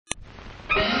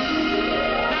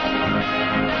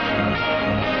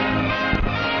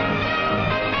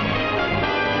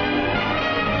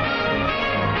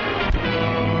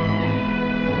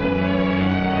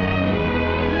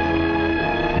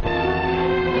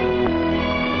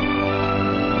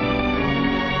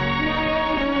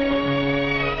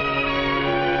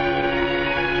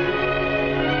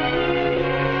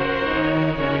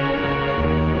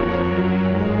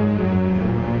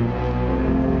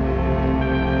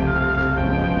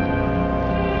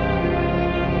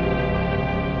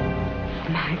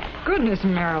goodness,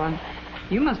 Marilyn.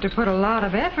 You must have put a lot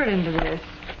of effort into this.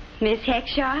 Miss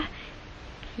Heckshaw,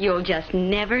 you'll just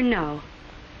never know.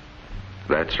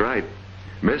 That's right.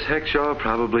 Miss Heckshaw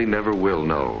probably never will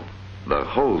know the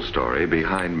whole story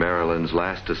behind Marilyn's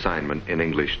last assignment in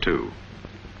English 2.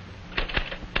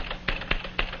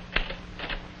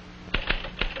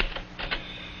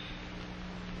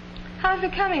 How's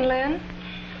it coming, Lynn?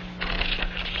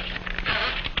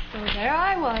 So there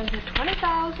I was at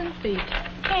 20,000 feet.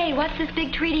 Hey, what's this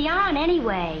big treaty on,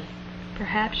 anyway?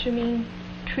 Perhaps you mean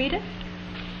treatise?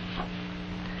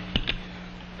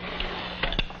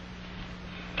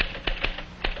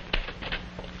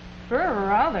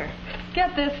 Rather.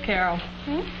 Get this, Carol.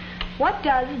 What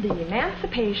does the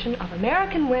emancipation of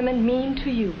American women mean to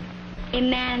you?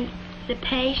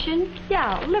 Emancipation?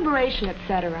 Yeah, liberation,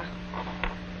 etc.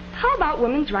 How about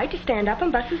women's right to stand up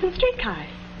in buses and streetcars?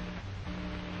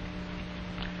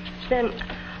 Then,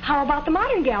 how about the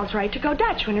modern gal's right to go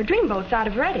Dutch when her dreamboat's out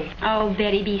of ready? Oh,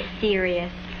 Betty, be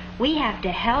serious. We have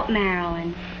to help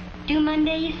Marilyn. Due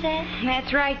Monday, you said?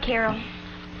 That's right, Carol.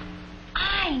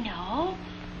 I know.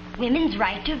 Women's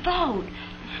right to vote.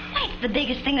 Why, it's the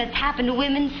biggest thing that's happened to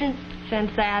women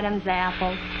Since Adam's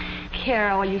apple.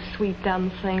 Carol, you sweet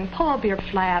dumb thing. Pull up your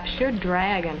flaps. You're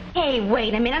dragging. Hey,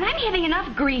 wait a minute. I'm having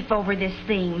enough grief over this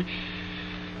theme.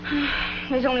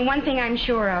 There's only one thing I'm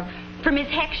sure of. For Miss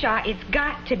Heckshaw, it's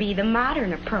got to be the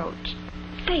modern approach.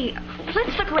 Say,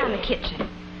 let's look around the kitchen.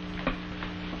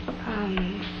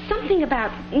 Something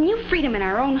about new freedom in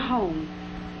our own home.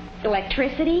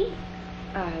 Electricity,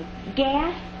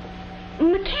 gas,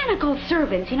 mechanical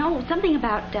servants, you know, something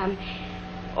about,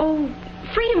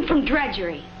 freedom from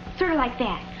drudgery. Sort of like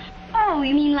that. Oh,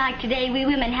 you mean like today we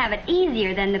women have it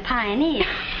easier than the pioneers?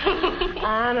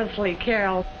 Honestly,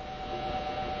 Carol.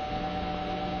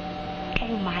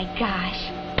 Oh, my gosh.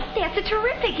 That's a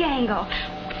terrific angle.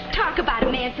 Talk about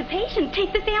emancipation.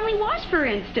 Take the family wash, for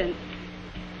instance.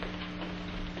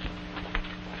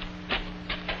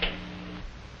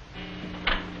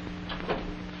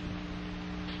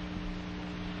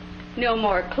 No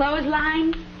more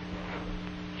clotheslines.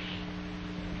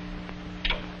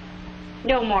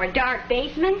 No more dark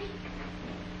basements.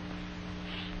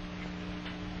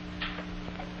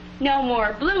 No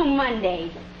more Blue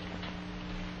Mondays.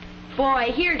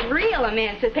 Boy, here's real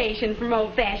emancipation from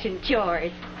old-fashioned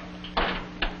chores.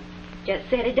 Just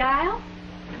set a dial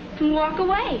and walk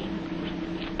away.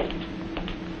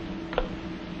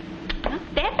 Well,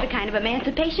 that's the kind of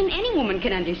emancipation any woman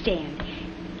can understand.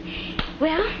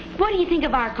 Well, what do you think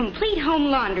of our complete home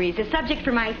laundry as a subject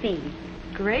for my theme?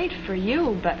 Great for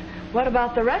you, but what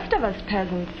about the rest of us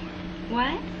peasants?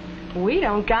 What? We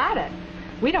don't got it.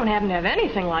 We don't happen to have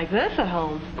anything like this at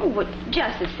home. Oh, but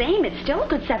just the same, it's still a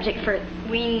good subject for...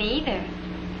 We neither.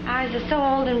 Ours is so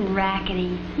old and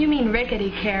rackety. You mean rickety,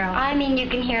 Carol. I mean you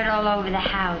can hear it all over the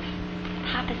house.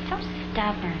 Papa's so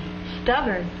stubborn.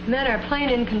 Stubborn? Men are plain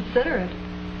inconsiderate.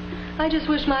 I just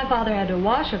wish my father had to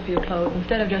wash a few clothes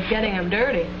instead of just getting them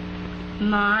dirty.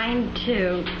 Mine,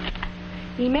 too.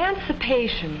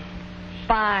 Emancipation.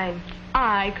 Fine.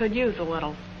 I could use a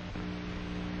little.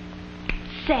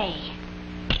 Say,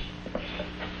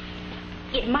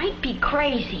 it might be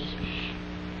crazy,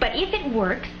 but if it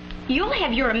works, you'll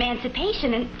have your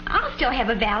emancipation and I'll still have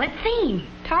a valid theme.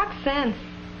 Talk sense.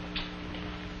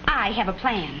 I have a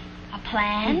plan. A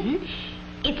plan?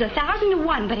 Mm-hmm. It's 1,000 to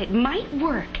 1, but it might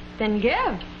work. Then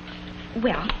give.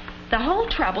 Well, the whole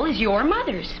trouble is your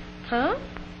mother's. Huh?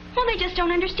 Well, they just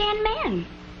don't understand men.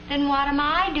 Then what am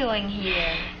I doing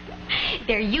here?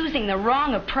 They're using the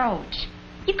wrong approach.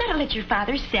 You've got to let your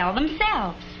fathers sell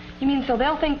themselves. You mean so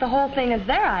they'll think the whole thing is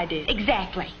their idea?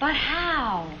 Exactly. But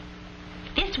how?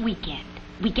 This weekend,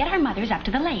 we get our mothers up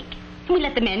to the lake. And we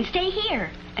let the men stay here.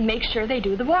 And make sure they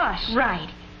do the wash. Right.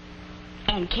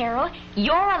 And, Carol,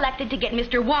 you're elected to get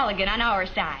Mr. Walligan on our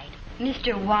side.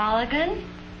 Mr. Walligan?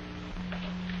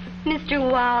 Mr.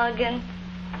 Walligan,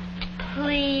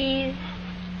 please.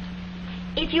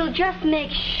 If you'll just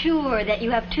make sure that you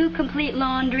have 2 complete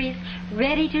laundries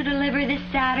ready to deliver this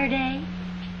Saturday.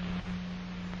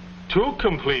 2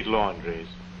 complete laundries?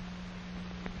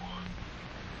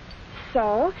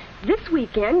 So, this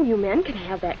weekend, you men can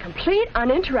have that complete,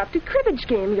 uninterrupted cribbage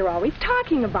game you're always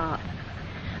talking about.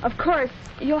 Of course,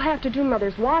 you'll have to do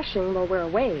Mother's washing while we're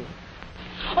away.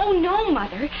 Oh, no,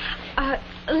 Mother.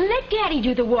 Let Daddy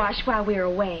do the wash while we're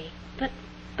away.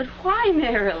 But why,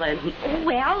 Marilyn?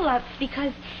 Well,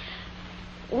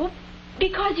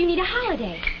 because you need a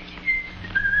holiday.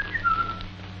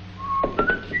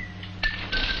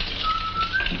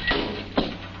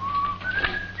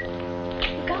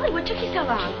 Golly, what took you so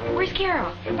long? Where's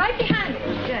Carol? Right behind me.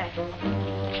 Good.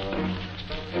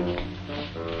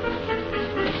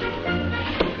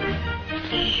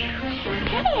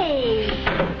 Hey!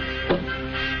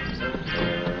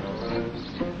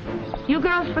 You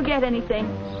girls forget anything?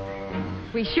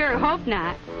 We sure hope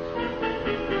not.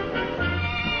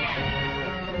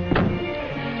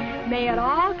 May it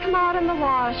all come out in the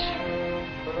wash.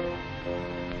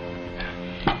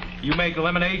 You make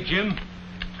lemonade, Jim?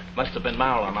 Must have been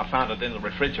Marilyn. I found it in the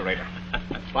refrigerator.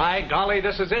 By golly,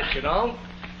 this is it, you know.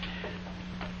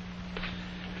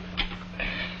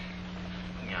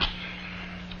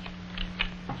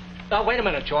 Oh, wait a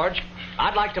minute, George.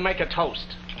 I'd like to make a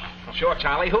toast. Sure,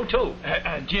 Charlie. Who to?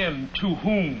 Jim, to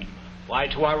whom? Why,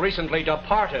 to our recently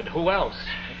departed. Who else?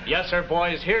 Yes, sir,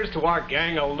 boys. Here's to our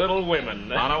gang of little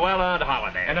women. On a well-earned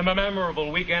holiday. And a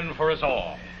memorable weekend for us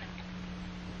all.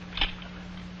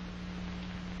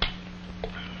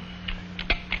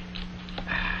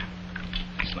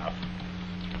 Snuff.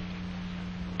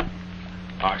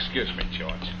 Oh, excuse me,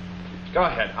 George. Go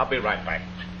ahead. I'll be right back.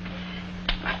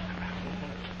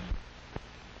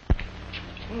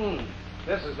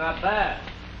 This is not bad.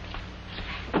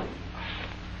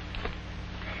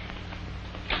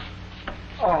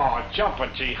 Oh,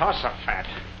 jumpin' Jehoshaphat.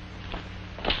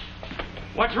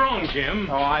 What's wrong, Jim?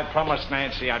 Oh, I promised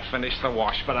Nancy I'd finish the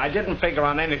wash, but I didn't figure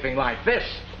on anything like this.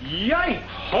 Yikes!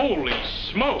 Holy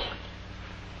smoke!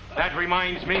 That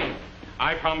reminds me,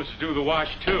 I promised to do the wash,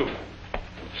 too.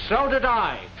 So did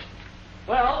I.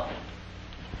 Well,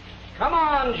 come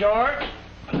on, George.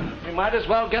 We might as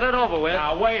well get it over with.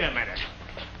 Now, wait a minute.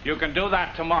 You can do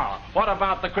that tomorrow. What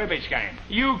about the cribbage game?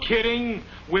 You kidding?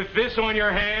 With this on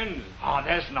your hands? Oh,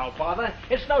 there's no bother.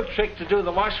 It's no trick to do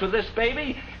the wash with this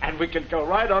baby, and we can go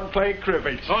right on playing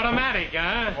cribbage. Automatic,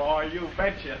 huh? Oh, you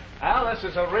betcha. Well, this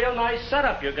is a real nice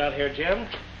setup you got here, Jim.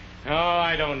 Oh,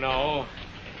 I don't know.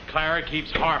 Clara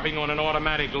keeps harping on an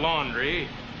automatic laundry.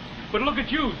 But look at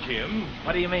you, Jim.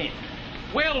 What do you mean?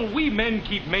 Well, we men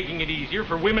keep making it easier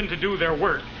for women to do their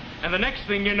work. And the next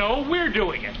thing you know, we're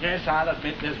doing it. Yes, I'll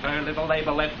admit there's very little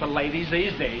labor left for ladies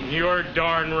these days. You're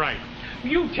darn right.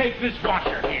 You take this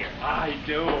washer here. I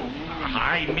do.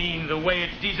 I mean the way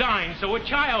it's designed so a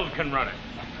child can run it.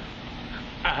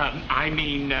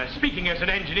 Speaking as an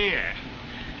engineer.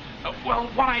 Well,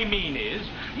 what I mean is,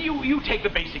 you take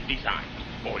the basic design.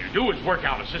 All you do is work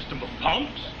out a system of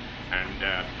pumps,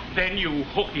 and then you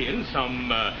hook in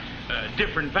some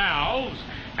different valves,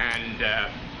 and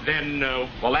then...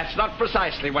 Well, that's not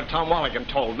precisely what Tom Walligan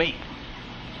told me.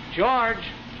 George,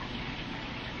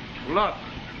 look.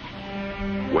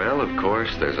 Well, of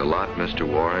course, there's a lot Mr.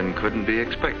 Warren couldn't be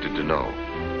expected to know.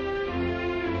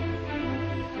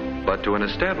 But to an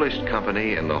established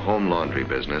company in the home laundry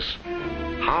business,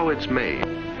 how it's made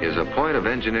is a point of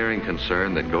engineering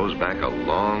concern that goes back a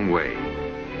long way.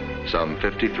 Some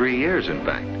 53 years, in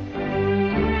fact.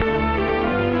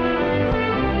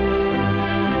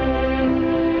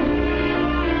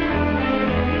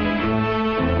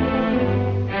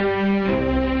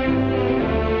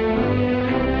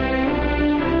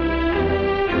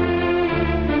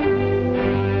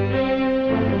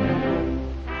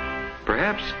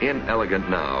 Perhaps inelegant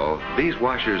now, these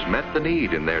washers met the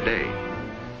need in their day.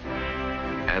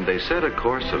 And they set a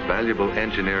course of valuable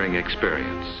engineering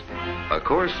experience. A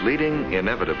course leading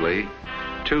inevitably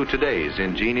to today's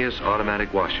ingenious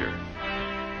automatic washer.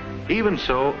 Even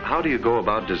so, how do you go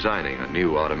about designing a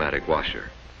new automatic washer?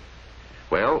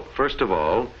 Well, first of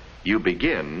all, you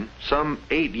begin some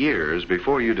 8 years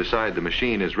before you decide the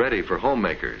machine is ready for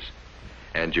homemakers.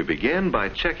 And you begin by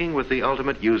checking with the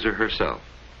ultimate user herself.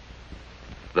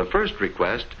 The first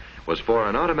request was for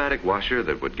an automatic washer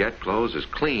that would get clothes as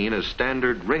clean as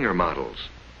standard wringer models.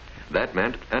 That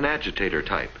meant an agitator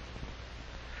type.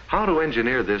 How to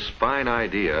engineer this fine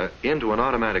idea into an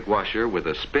automatic washer with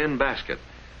a spin basket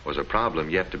was a problem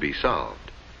yet to be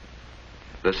solved.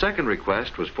 The second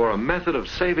request was for a method of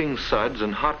saving suds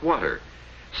and hot water,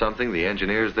 something the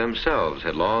engineers themselves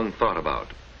had long thought about.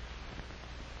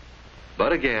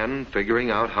 But again,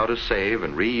 figuring out how to save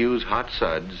and reuse hot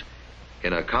suds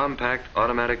in a compact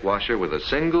automatic washer with a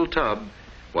single tub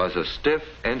was a stiff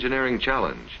engineering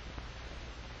challenge.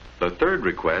 The third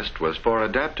request was for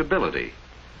adaptability,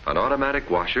 an automatic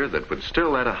washer that would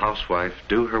still let a housewife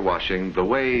do her washing the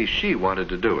way she wanted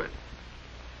to do it.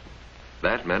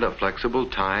 That meant a flexible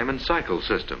time and cycle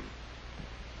system.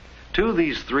 To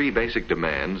these three basic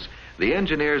demands, the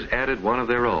engineers added one of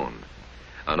their own,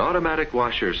 an automatic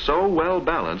washer so well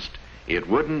balanced it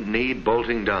wouldn't need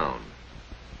bolting down.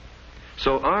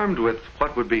 So armed with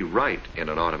what would be right in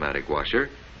an automatic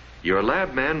washer, your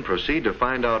lab men proceed to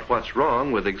find out what's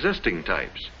wrong with existing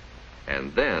types.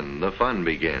 And then the fun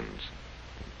begins.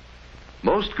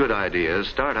 Most good ideas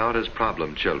start out as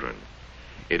problem children.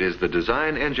 It is the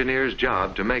design engineer's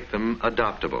job to make them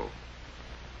adoptable.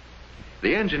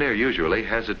 The engineer usually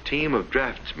has a team of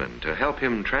draftsmen to help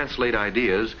him translate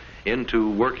ideas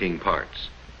into working parts.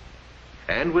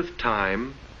 And with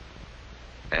time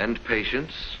and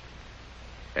patience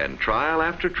and trial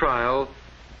after trial,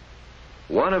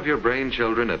 one of your brain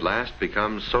children at last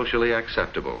becomes socially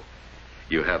acceptable.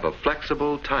 You have a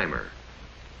flexible timer.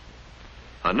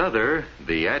 Another,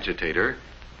 the agitator,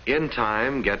 in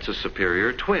time gets a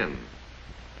superior twin.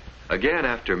 Again,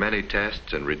 after many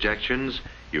tests and rejections,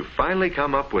 you finally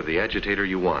come up with the agitator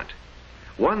you want.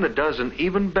 One that does an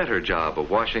even better job of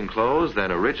washing clothes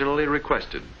than originally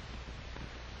requested.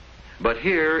 But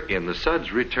here, in the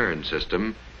Suds return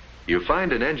system, you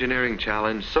find an engineering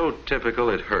challenge so typical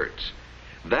it hurts.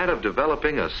 That of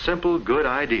developing a simple, good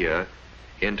idea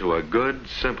into a good,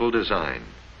 simple design.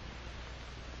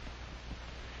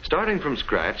 Starting from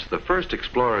scratch, the first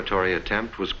exploratory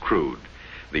attempt was crude.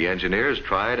 The engineers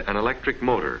tried an electric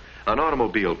motor, an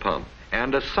automobile pump,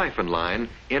 and a siphon line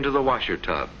into the washer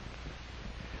tub.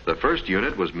 The first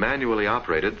unit was manually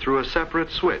operated through a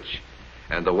separate switch,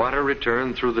 and the water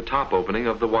returned through the top opening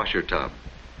of the washer tub.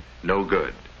 No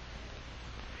good.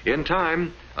 In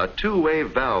time, a two-way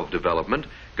valve development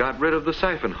got rid of the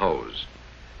siphon hose,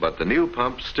 but the new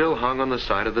pump still hung on the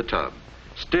side of the tub,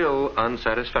 still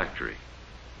unsatisfactory.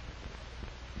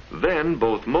 Then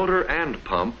both motor and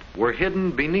pump were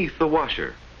hidden beneath the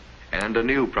washer, and a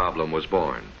new problem was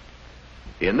born.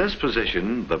 In this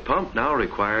position, the pump now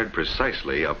required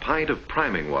precisely a pint of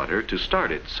priming water to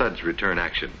start its Suds return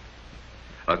action.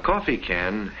 A coffee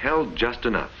can held just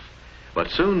enough,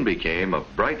 but soon became a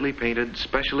brightly painted,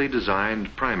 specially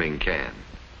designed priming can.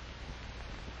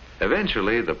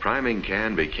 Eventually, the priming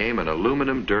can became an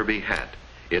aluminum derby hat,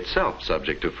 itself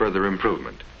subject to further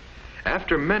improvement.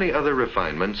 After many other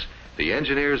refinements, the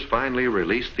engineers finally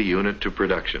released the unit to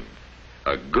production.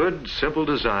 A good, simple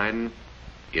design.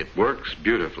 It works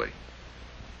beautifully.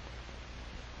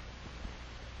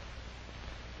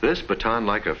 This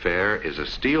baton-like affair is a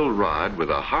steel rod with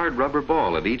a hard rubber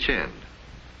ball at each end.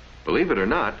 Believe it or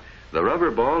not, the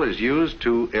rubber ball is used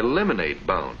to eliminate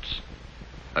bounce.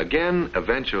 Again,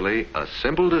 eventually, a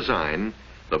simple design,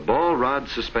 the ball rod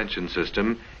suspension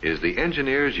system is the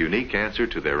engineer's unique answer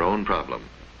to their own problem.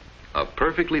 A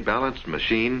perfectly balanced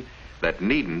machine that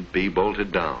needn't be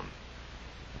bolted down.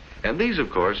 And these, of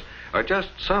course, are just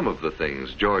some of the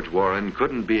things George Warren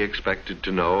couldn't be expected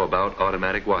to know about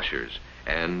automatic washers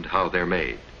and how they're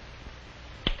made.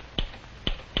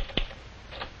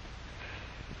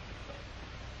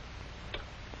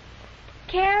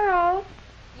 Carol,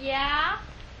 Yeah?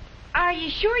 are you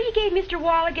sure you gave Mr.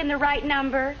 Walligan the right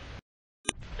number?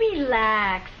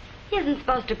 Relax. He isn't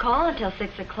supposed to call until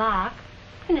 6 o'clock.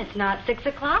 And it's not 6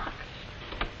 o'clock.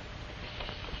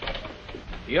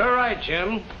 You're right,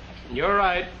 Jim. You're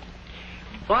right.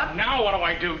 But Now what do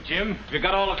I do, Jim? you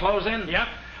got all the clothes in? Yep.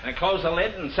 And close the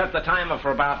lid and set the timer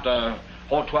for about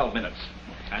 12 minutes.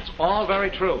 That's all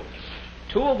very true.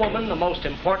 To a woman, the most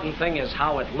important thing is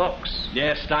how it looks.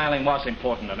 Yes, styling was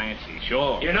important to Nancy,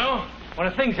 sure. You know, when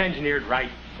a thing's engineered right,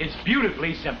 it's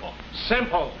beautifully simple.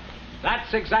 Simple.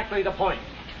 That's exactly the point.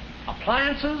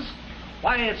 Appliances?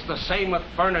 Why, it's the same with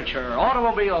furniture,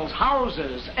 automobiles,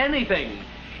 houses, anything.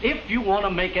 If you want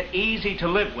to make it easy to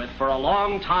live with for a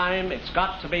long time, it's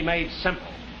got to be made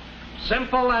simple.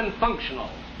 Simple and functional.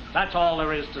 That's all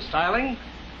there is to styling.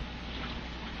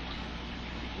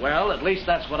 Well, at least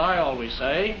that's what I always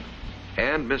say.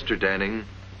 And, Mr. Danning,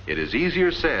 it is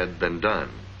easier said than done.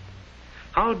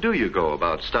 How do you go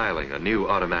about styling a new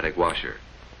automatic washer?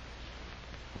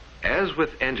 As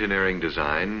with engineering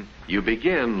design, you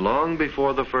begin long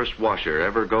before the first washer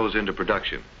ever goes into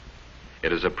production.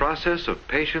 It is a process of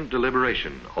patient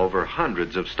deliberation over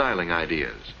hundreds of styling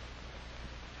ideas.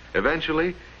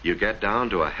 Eventually, you get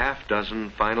down to a half-dozen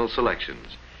final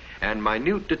selections and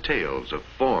minute details of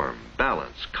form,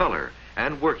 balance, color,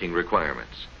 and working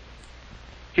requirements.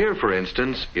 Here, for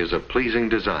instance, is a pleasing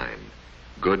design.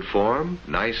 Good form,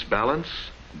 nice balance,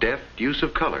 deft use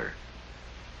of color.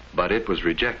 But it was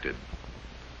rejected.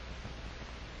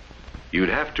 You'd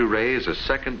have to raise a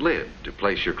second lid to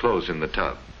place your clothes in the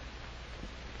tub.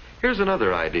 Here's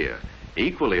another idea,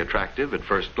 equally attractive at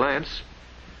first glance,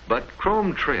 but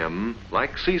chrome trim,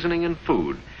 like seasoning in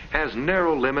food, has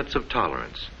narrow limits of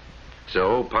tolerance.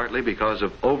 So, partly because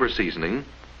of over-seasoning,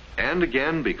 and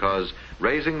again because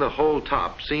raising the whole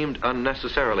top seemed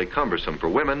unnecessarily cumbersome for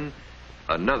women,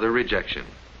 another rejection.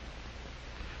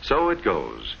 So it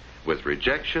goes, with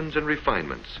rejections and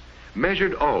refinements,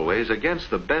 measured always against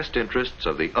the best interests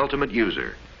of the ultimate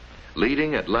user,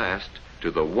 leading at last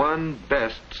to the one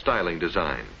best styling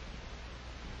design.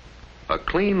 A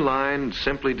clean line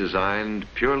simply designed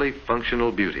purely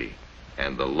functional beauty,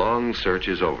 and the long search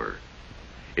is over.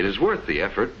 It is worth the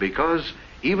effort because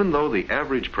even though the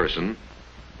average person,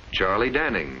 Charlie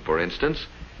Danning, for instance,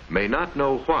 may not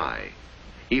know why,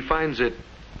 he finds it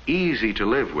easy to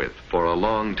live with for a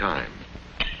long time.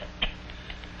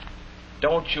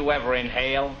 Don't you ever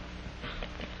inhale?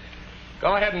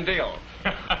 Go ahead and deal.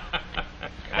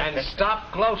 And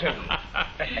stop gloating.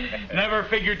 Never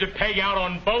figured to peg out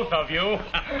on both of you.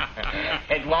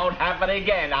 It won't happen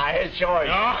again, I assure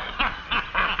you.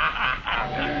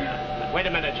 Wait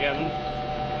a minute, Jim.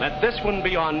 Let this one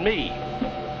be on me.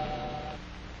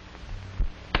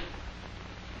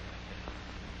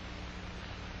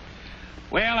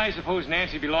 Well, I suppose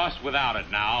Nancy'd be lost without it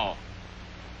now.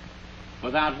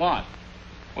 Without what?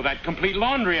 Well, that complete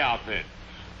laundry outfit.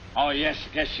 Oh, yes,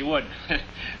 guess you would.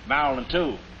 Marilyn,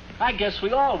 too. I guess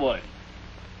we all would.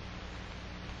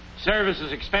 Service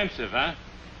is expensive, huh?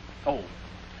 Oh.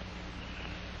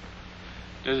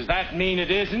 Does that mean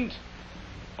it isn't?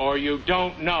 Or you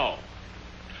don't know?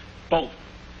 Both.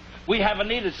 We haven't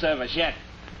needed service yet,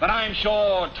 but I'm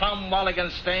sure Tom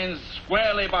Mulligan stands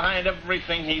squarely behind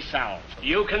everything he sells.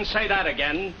 You can say that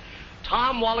again.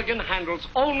 Tom Mulligan handles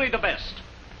only the best,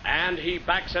 and he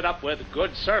backs it up with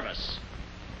good service.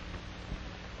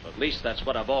 At least that's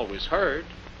what I've always heard.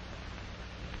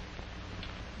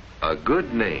 A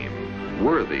good name,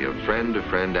 worthy of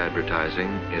friend-to-friend advertising,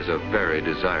 is a very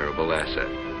desirable asset.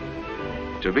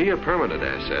 To be a permanent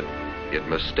asset, it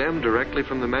must stem directly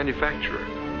from the manufacturer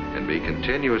and be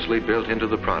continuously built into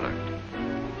the product.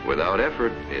 Without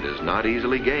effort, it is not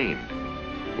easily gained.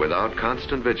 Without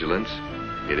constant vigilance,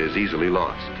 it is easily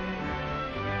lost.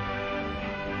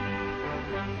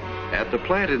 At the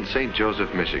plant in St.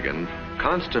 Joseph, Michigan,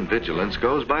 constant vigilance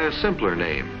goes by a simpler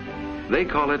name. They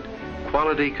call it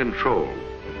quality control,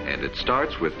 and it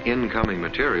starts with incoming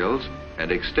materials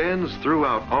and extends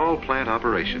throughout all plant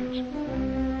operations.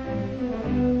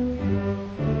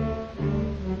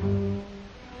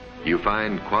 You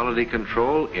find quality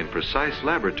control in precise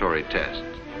laboratory tests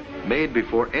made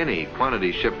before any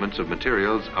quantity shipments of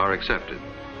materials are accepted.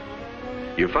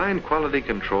 You find quality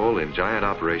control in giant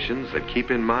operations that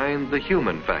keep in mind the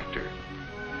human factor.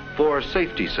 For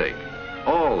safety's sake,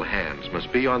 all hands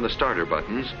must be on the starter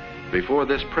buttons before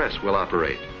this press will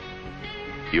operate.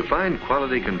 You find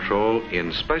quality control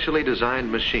in specially designed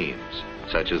machines,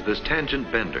 such as this tangent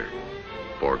bender.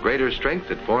 For greater strength,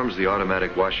 it forms the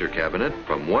automatic washer cabinet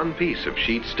from one piece of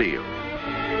sheet steel.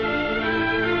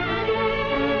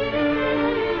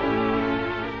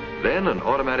 Then an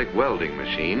automatic welding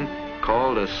machine,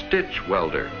 called a stitch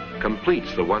welder,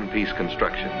 completes the one-piece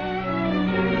construction.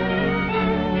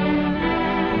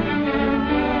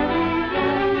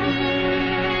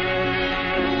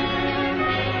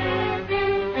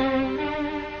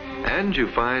 And you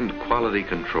find quality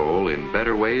control in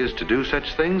better ways to do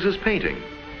such things as painting.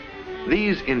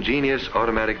 These ingenious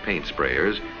automatic paint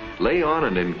sprayers lay on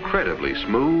an incredibly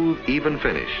smooth, even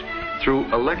finish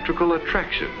through electrical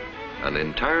attraction, an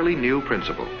entirely new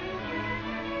principle.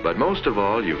 But most of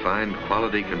all, you find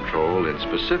quality control in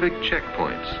specific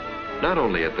checkpoints, not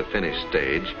only at the finish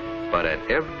stage, but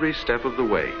at every step of the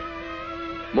way.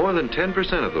 More than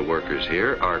 10% of the workers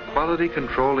here are quality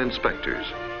control inspectors,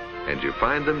 and you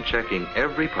find them checking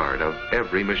every part of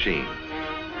every machine.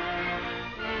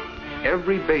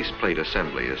 Every base plate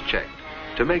assembly is checked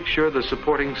to make sure the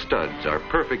supporting studs are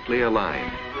perfectly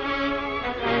aligned.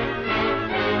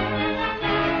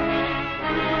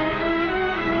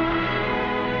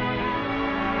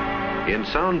 In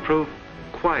soundproof,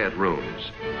 quiet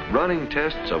rooms, running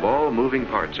tests of all moving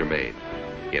parts are made.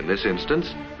 In this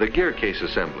instance, the gear case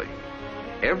assembly.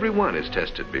 Every one is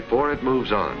tested before it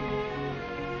moves on.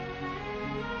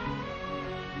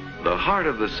 The heart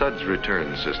of the suds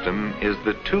return system is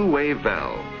the two-way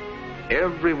valve.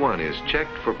 Every one is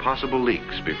checked for possible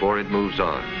leaks before it moves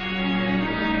on.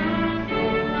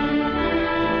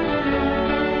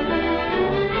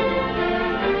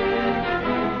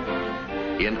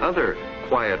 In other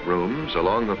quiet rooms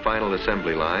along the final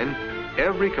assembly line,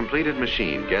 every completed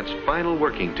machine gets final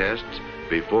working tests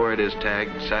before it is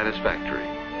tagged satisfactory.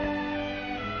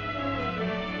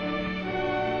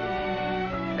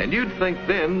 And you'd think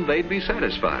then they'd be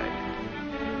satisfied.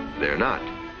 They're not.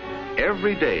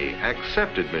 Every day,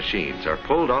 accepted machines are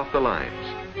pulled off the lines.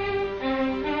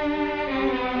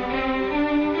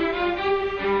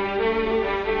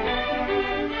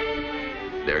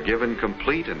 They're given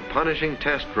complete and punishing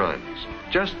test runs,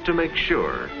 just to make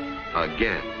sure,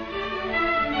 again.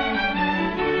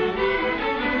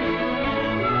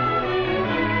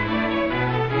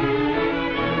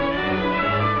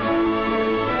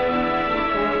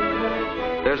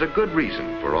 There's a good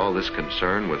reason for all this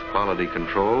concern with quality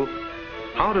control.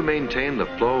 How to maintain the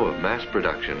flow of mass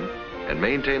production and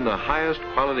maintain the highest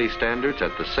quality standards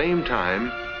at the same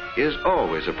time is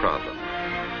always a problem.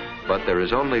 But there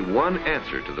is only one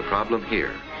answer to the problem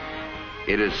here.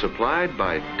 It is supplied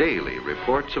by daily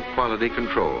reports of quality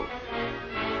control.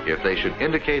 If they should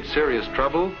indicate serious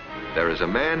trouble, there is a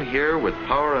man here with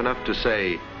power enough to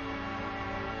say,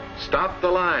 "Stop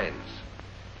the lines."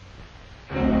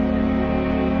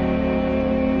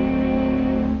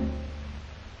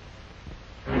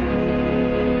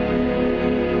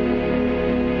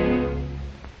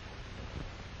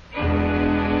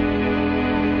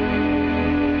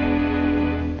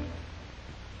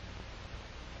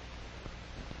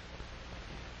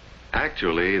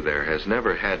 Actually, there has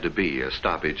never had to be a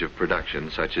stoppage of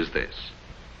production such as this.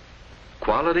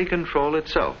 Quality control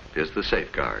itself is the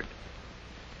safeguard.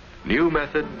 New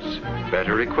methods,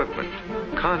 better equipment,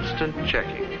 constant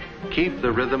checking keep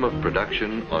the rhythm of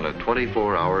production on a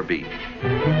 24-hour beat.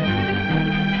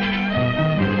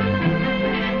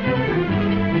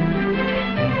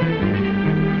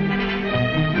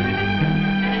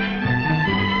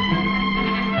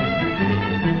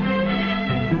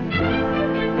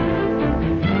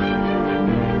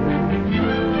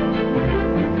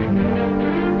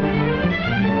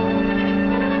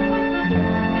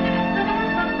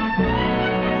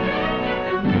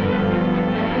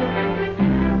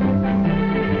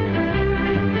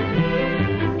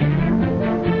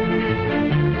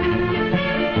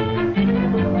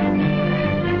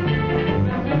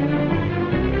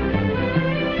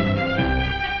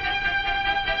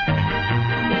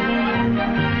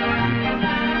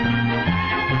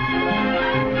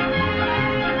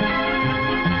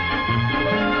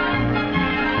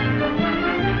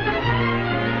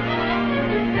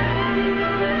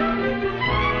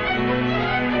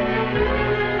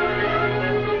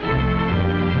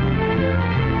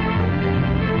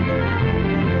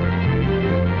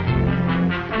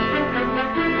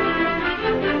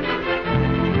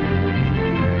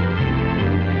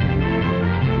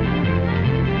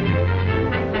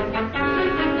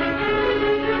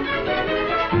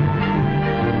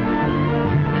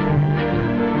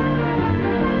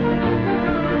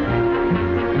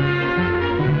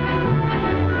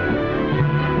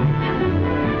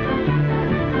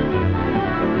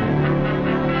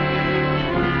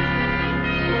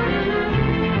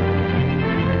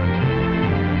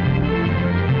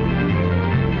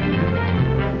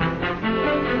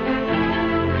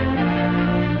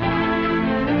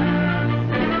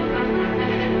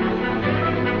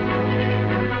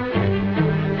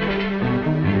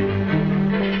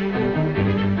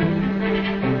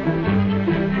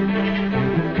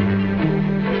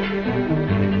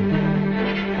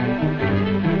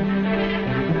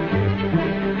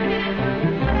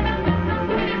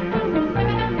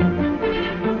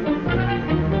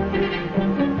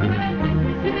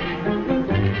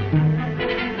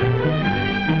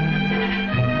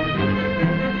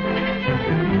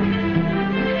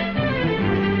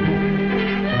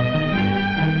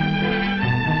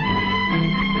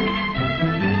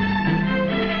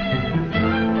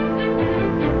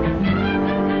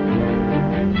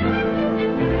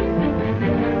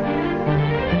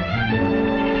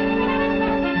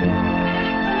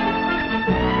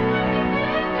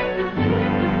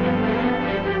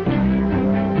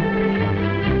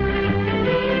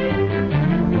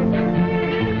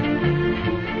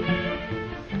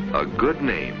 A good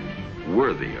name,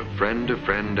 worthy of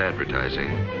friend-to-friend advertising,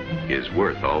 is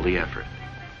worth all the effort.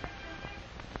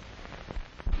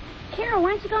 Carol,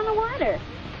 why don't you go in the water?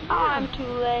 Oh, I'm too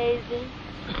lazy.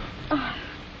 Oh,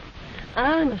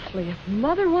 honestly, if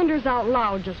Mother wonders out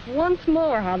loud just once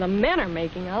more how the men are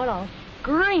making out, I'll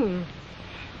scream.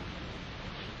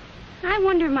 I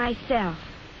wonder myself.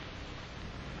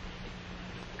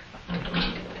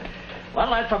 Well,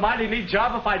 that's a mighty neat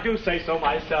job if I do say so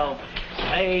myself.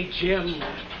 Hey, Jim,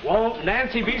 won't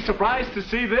Nancy be surprised to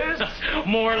see this?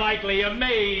 More likely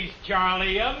amazed,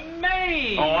 Charlie,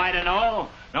 amazed. Oh, I don't know.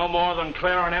 No more than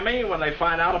Claire and Emmy when they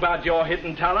find out about your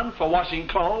hidden talent for washing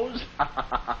clothes.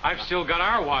 I've still got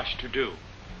our wash to do.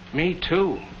 Me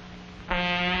too.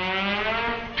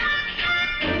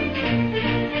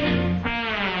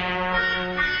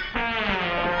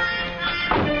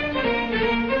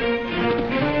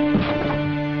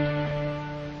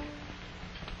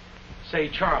 Say,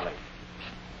 Charlie,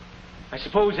 I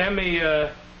suppose Emmy,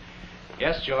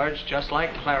 Yes, George, just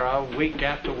like Clara, week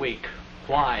after week.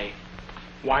 Why?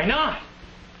 Why not?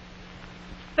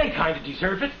 They kind of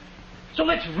deserve it. So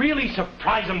let's really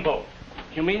surprise them both.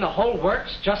 You mean the whole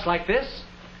works just like this?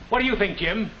 What do you think,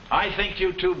 Jim? I think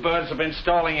you two birds have been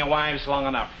stalling your wives long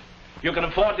enough. You can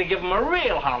afford to give them a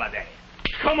real holiday.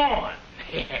 Come on.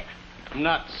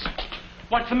 Nuts.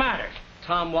 What's the matter?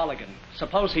 Tom Walligan.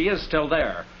 Suppose he is still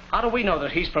there. How do we know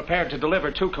that he's prepared to deliver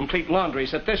 2 complete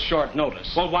laundries at this short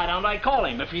notice? Well, why don't I call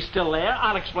him? If he's still there,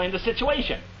 I'll explain the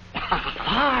situation.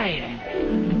 Fine.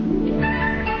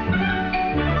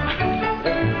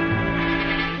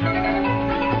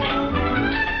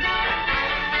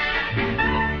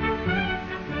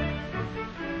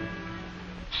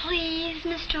 Please,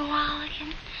 Mr.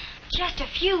 Walligan. Just a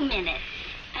few minutes.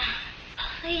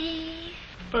 Please.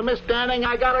 But, Miss Danning,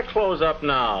 I gotta close up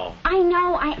now. I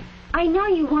know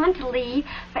you want to leave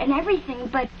and everything,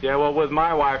 but Yeah, well, with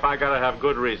my wife, I gotta have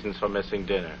good reasons for missing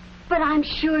dinner. I'm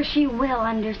sure she will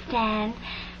understand.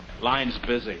 Line's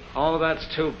busy. Oh, that's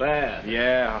too bad.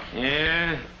 Yeah.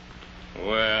 Yeah?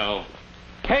 Well.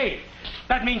 Hey,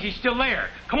 that means he's still there.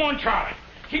 Come on, Charlie.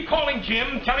 Keep calling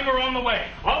Jim. Tell him we're on the way.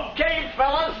 Okay,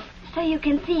 fellas. So you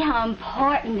can see how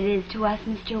important it is to us,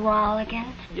 Mr.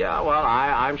 Walligan. Yeah, well,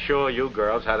 I'm sure you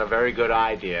girls had a very good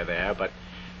idea there, but...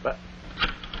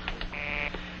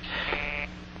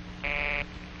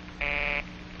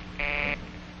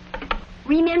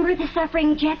 Remember the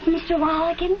suffering Jets, Mr.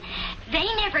 Walligan? They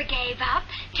never gave up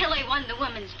till they won the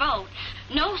women's vote.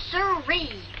 No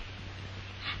sirree.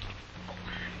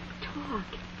 Talk.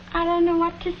 I don't know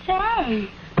what to say.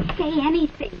 Say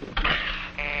anything.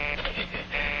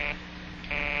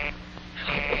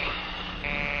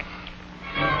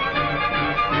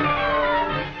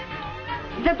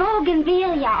 The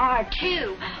bougainvillea are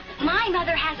too. My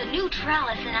mother has a new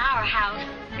trellis in our house.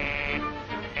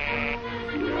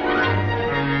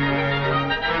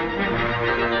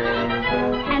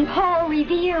 And Paul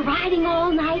Revere riding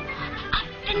all night up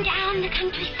and down the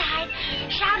countryside,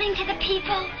 shouting to the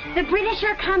people, the British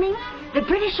are coming, the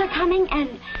British are coming,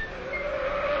 and...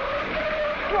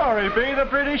 Glory be, the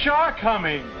British are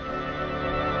coming.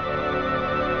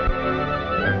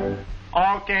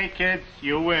 Okay, kids,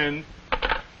 you win.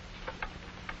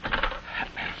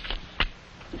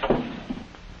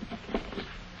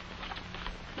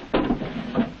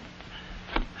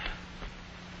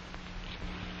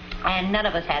 And none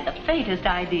of us had the faintest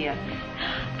idea.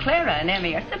 Clara and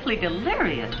Emmy are simply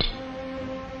delirious.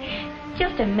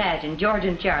 Just imagine George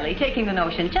and Charlie taking the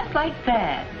notion just like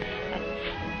that.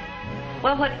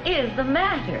 Well, what is the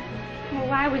matter? Oh,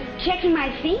 I was checking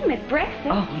my theme at breakfast.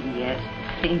 Oh, yes.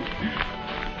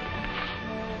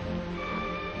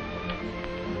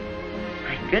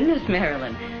 My goodness,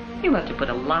 Marilyn. You must have put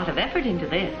a lot of effort into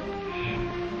this.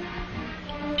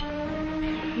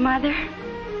 Mother,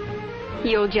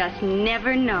 you'll just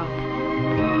never know.